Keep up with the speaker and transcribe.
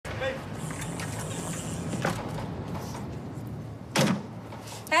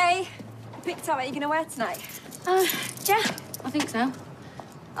Hey, picked out what you're gonna wear tonight? Yeah, I think so.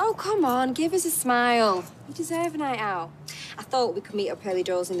 Oh, come on, give us a smile. You deserve a night out. I thought we could meet up early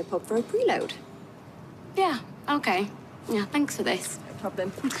doors in the pub for a preload. Yeah, okay. Yeah, thanks for this. No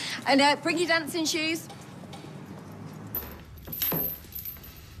problem. And bring your dancing shoes.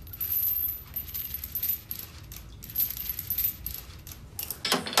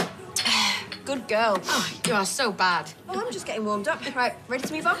 Good girl. Oh, you are so bad. Oh, I'm just getting warmed up. Right, ready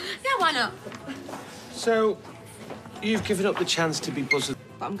to move on? Yeah, why not? So, you've given up the chance to be buzzed.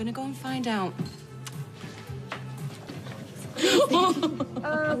 But I'm gonna go and find out.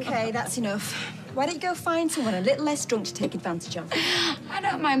 Okay, that's enough. Why don't you go find someone a little less drunk to take advantage of? I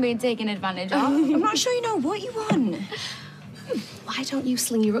don't mind being taken advantage of. I'm not sure you know what you want. Why don't you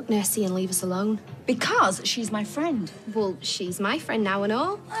sling your up, Nursey, and leave us alone? Because she's my friend. Well, she's my friend now and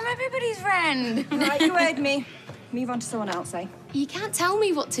all. I'm everybody's friend. Right, you heard me. Move on to someone else, eh? You can't tell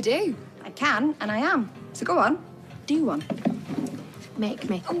me what to do. I can, and I am. So go on, do one. Make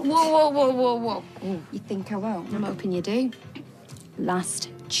me. Whoa. Ooh, you think I won't? I'm hoping you do. Last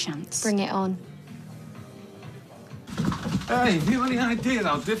chance. Bring it on. Hey, have you any idea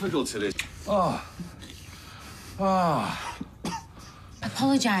how difficult it is? Oh.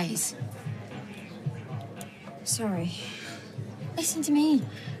 Apologise. Sorry. Listen to me.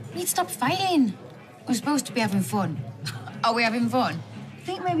 We need to stop fighting. We're supposed to be having fun. Are we having fun? I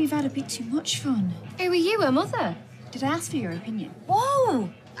think maybe we've had a bit too much fun. Who are you, her mother? Did I ask for your opinion? Whoa!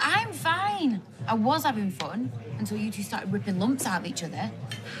 I'm fine. I was having fun until you two started ripping lumps out of each other.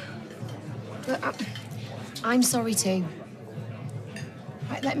 But I'm sorry too.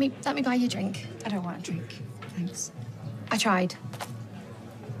 Right, let me buy you a drink. I don't want a drink. Thanks. I tried.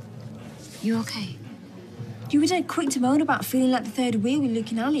 You okay? You were dead quick to moan about feeling like the third wheel with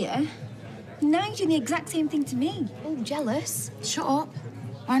Luke and Alia. Now you're doing the exact same thing to me. Oh, jealous. Shut up.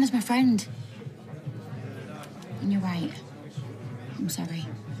 Rana's my friend. And you're right. I'm sorry.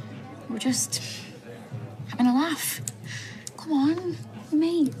 We're just having a laugh. Come on, we're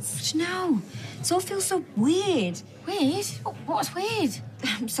mates. No, it all feels so weird. Weird? What's weird?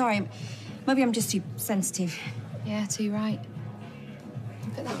 I'm sorry. Maybe I'm just too sensitive. Yeah, too right.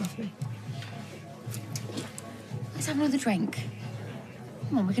 Put that one for me. Let's have another drink.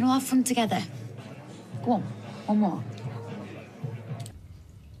 Come on, we can all have fun together. Go on, one more.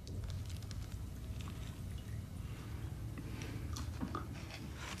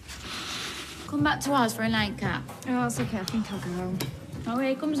 Come back to ours for a nightcap. Oh, it's okay. I think I'll go home. Oh,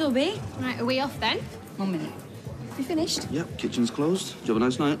 here comes Hubby. Right, are we off then? 1 minute. You finished? Yep, kitchen's closed. Did you have a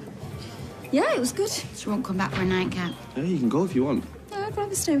nice night? Yeah, it was good. She won't come back for a nightcap. Yeah, you can go if you want. No, I'd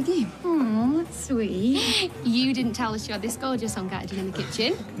rather stay with you. Oh, that's sweet. You didn't tell us you had this gorgeous hunk out in the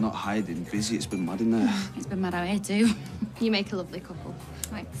kitchen. Not hiding, busy. It's been mad in there. It's been mad out here too. You make a lovely couple.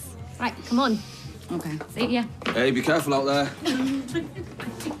 Thanks. Right, come on. Okay, see ya. Hey, be careful out there.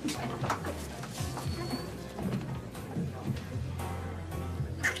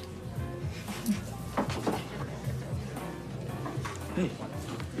 Hey,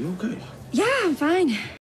 you okay? Yeah, I'm fine.